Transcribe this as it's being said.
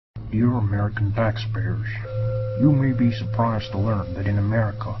Dear American taxpayers, you may be surprised to learn that in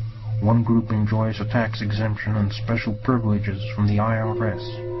America, one group enjoys a tax exemption and special privileges from the IRS,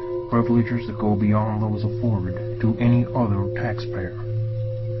 privileges that go beyond those afforded to any other taxpayer.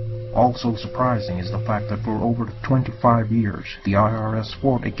 Also surprising is the fact that for over 25 years, the IRS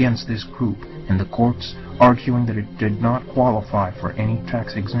fought against this group in the courts, arguing that it did not qualify for any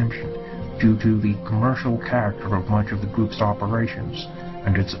tax exemption due to the commercial character of much of the group's operations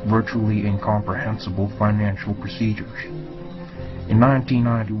and its virtually incomprehensible financial procedures. In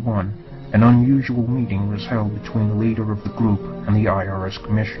 1991, an unusual meeting was held between the leader of the group and the IRS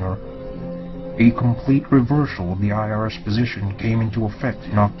commissioner. A complete reversal of the IRS position came into effect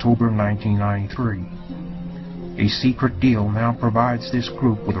in October 1993. A secret deal now provides this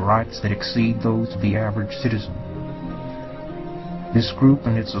group with rights that exceed those of the average citizen. This group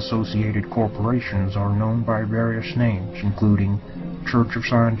and its associated corporations are known by various names, including Church of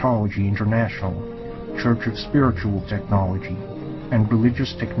Scientology International, Church of Spiritual Technology, and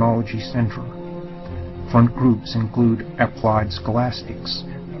Religious Technology Center. Front groups include Applied Scholastics,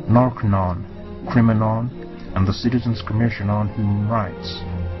 Narconon, Criminon, and the Citizens Commission on Human Rights.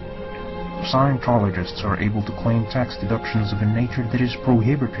 Scientologists are able to claim tax deductions of a nature that is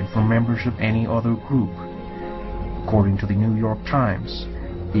prohibited for members of any other group. According to the New York Times,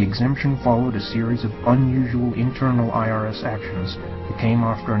 the exemption followed a series of unusual internal IRS actions that came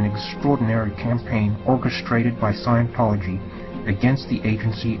after an extraordinary campaign orchestrated by Scientology against the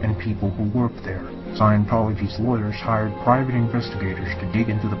agency and people who worked there. Scientology's lawyers hired private investigators to dig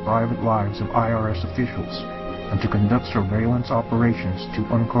into the private lives of IRS officials and to conduct surveillance operations to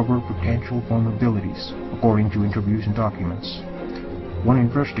uncover potential vulnerabilities, according to interviews and documents. One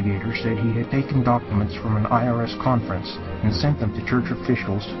investigator said he had taken documents from an IRS conference and sent them to church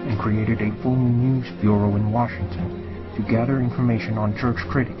officials and created a phony news bureau in Washington to gather information on church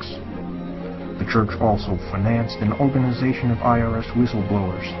critics. The church also financed an organization of IRS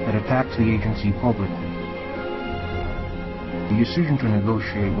whistleblowers that attacked the agency publicly. The decision to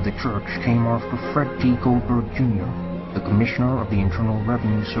negotiate with the church came after Fred T. Goldberg, Jr., the commissioner of the Internal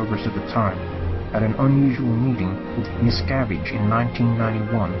Revenue Service at the time, at an unusual meeting with Miscavige in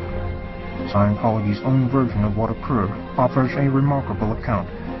 1991. Scientology's own version of what occurred offers a remarkable account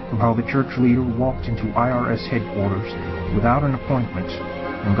of how the church leader walked into IRS headquarters without an appointment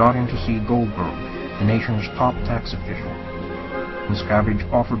and got in to see Goldberg, the nation's top tax official. Miscavige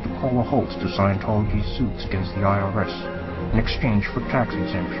offered to call a halt to Scientology's suits against the IRS in exchange for tax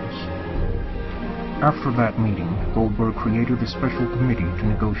exemptions. After that meeting, Goldberg created a special committee to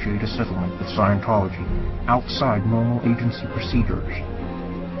negotiate a settlement with Scientology outside normal agency procedures.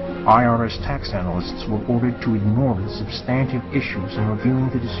 IRS tax analysts were ordered to ignore the substantive issues in reviewing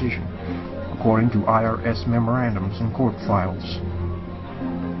the decision, according to IRS memorandums and court files.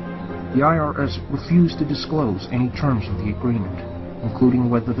 The IRS refused to disclose any terms of the agreement, including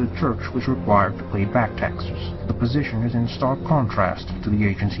whether the church was required to pay back taxes. The position is in stark contrast to the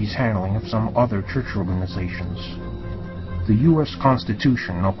agency's handling of some other church organizations. The U.S.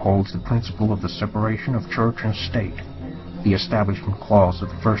 Constitution upholds the principle of the separation of church and state. The Establishment Clause of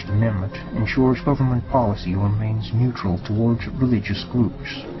the First Amendment ensures government policy remains neutral towards religious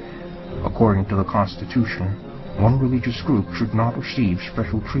groups. According to the Constitution, one religious group should not receive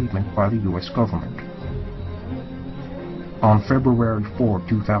special treatment by the U.S. government. On February 4,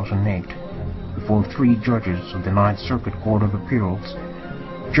 2008, before 3 judges of the Ninth Circuit Court of Appeals,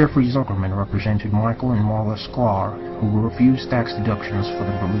 Jeffrey Zuckerman represented Michael and Marla Sklar, who were refused tax deductions for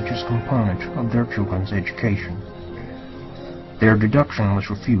the religious component of their children's education. Their deduction was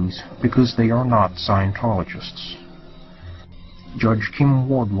refused because they are not Scientologists. Judge Kim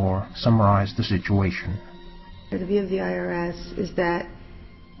Wardlaw summarized the situation. The view of the IRS is that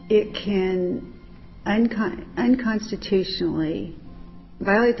it can unconstitutionally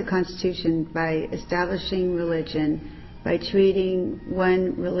violate the Constitution by establishing religion, by treating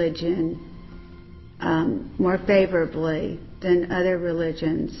one religion more favorably than other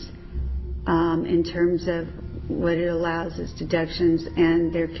religions in terms of what it allows as deductions,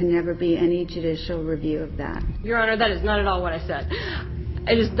 and there can never be any judicial review of that. Your Honor, that is not at all what I said.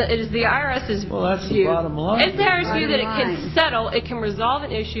 It is the IRS's Well, that's view. the bottom line. It's the IRS's view that it can settle, it can resolve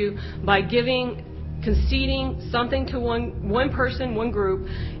an issue by conceding something to one person, one group,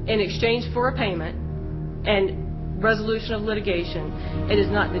 in exchange for a payment and resolution of litigation.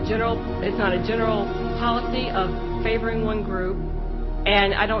 It's not a general policy of favoring one group,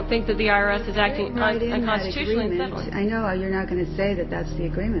 and I don't think that the IRS is acting unconstitutionally in settling. I know you're not going to say that that's the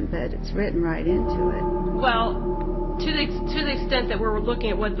agreement, but it's written right into it. Well, To the extent that we're looking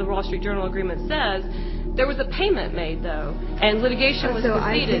at what the Wall Street Journal agreement says, there was a payment made, though, and litigation was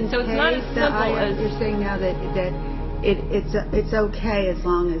completed. So it's not as simple as... You're saying now that it's okay as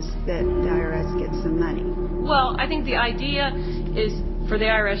long as that the IRS gets some money. Well, I think the idea is for the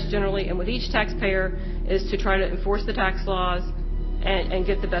IRS generally, and with each taxpayer, is to try to enforce the tax laws and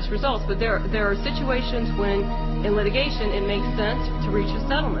get the best results. But there are situations when, in litigation, it makes sense to reach a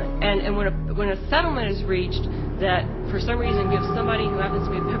settlement. And when a settlement is reached that, for some reason, gives somebody who happens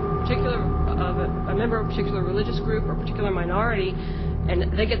to be a member of a particular religious group or a particular minority,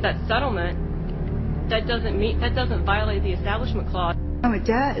 and they get that settlement, that doesn't violate the Establishment Clause. No, it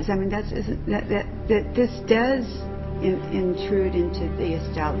does. I mean, that this does intrude into the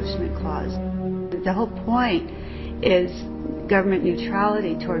Establishment Clause. The whole point is government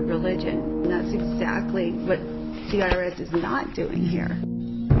neutrality toward religion. And that's exactly what the IRS is not doing here.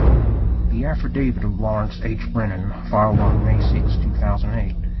 The affidavit of Lawrence H. Brennan, filed on May 6,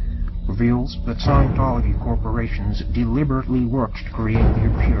 2008, reveals that Scientology corporations deliberately worked to create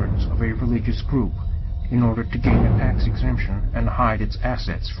the appearance of a religious group in order to gain a tax exemption and hide its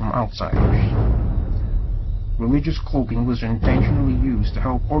assets from outsiders. Religious cloaking was intentionally used to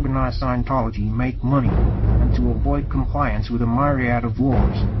help organized Scientology make money and to avoid compliance with a myriad of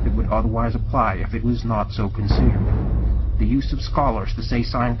laws that would otherwise apply if it was not so considered. The use of scholars to say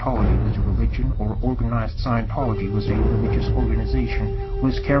Scientology was a religion or organized Scientology was a religious organization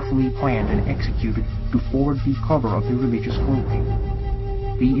was carefully planned and executed to forward the cover of the religious cloaking.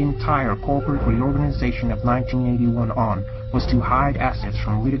 The entire corporate reorganization of 1981 on was to hide assets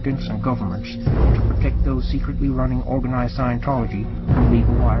from litigants and governments to protect those secretly running organized Scientology from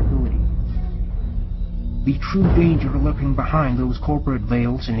legal liability. The true danger lurking behind those corporate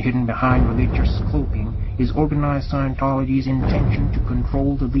veils and hidden behind religious cloaking is organized Scientology's intention to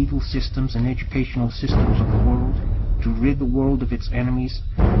control the legal systems and educational systems of the world, to rid the world of its enemies,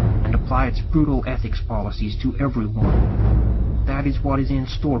 and apply its brutal ethics policies to everyone. That is what is in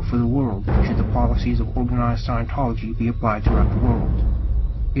store for the world should the policies of organized Scientology be applied throughout the world.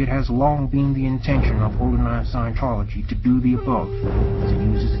 It has long been the intention of organized Scientology to do the above, as it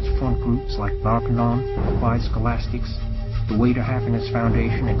uses its front groups like Narconon, Applied Scholastics, the Way to Happiness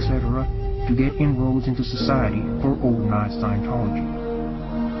Foundation, etc., to get inroads into society for organized Scientology.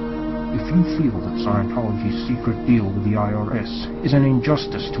 If you feel that Scientology's secret deal with the IRS is an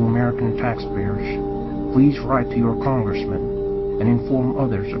injustice to American taxpayers, please write to your congressman and inform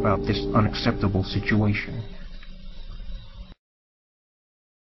others about this unacceptable situation.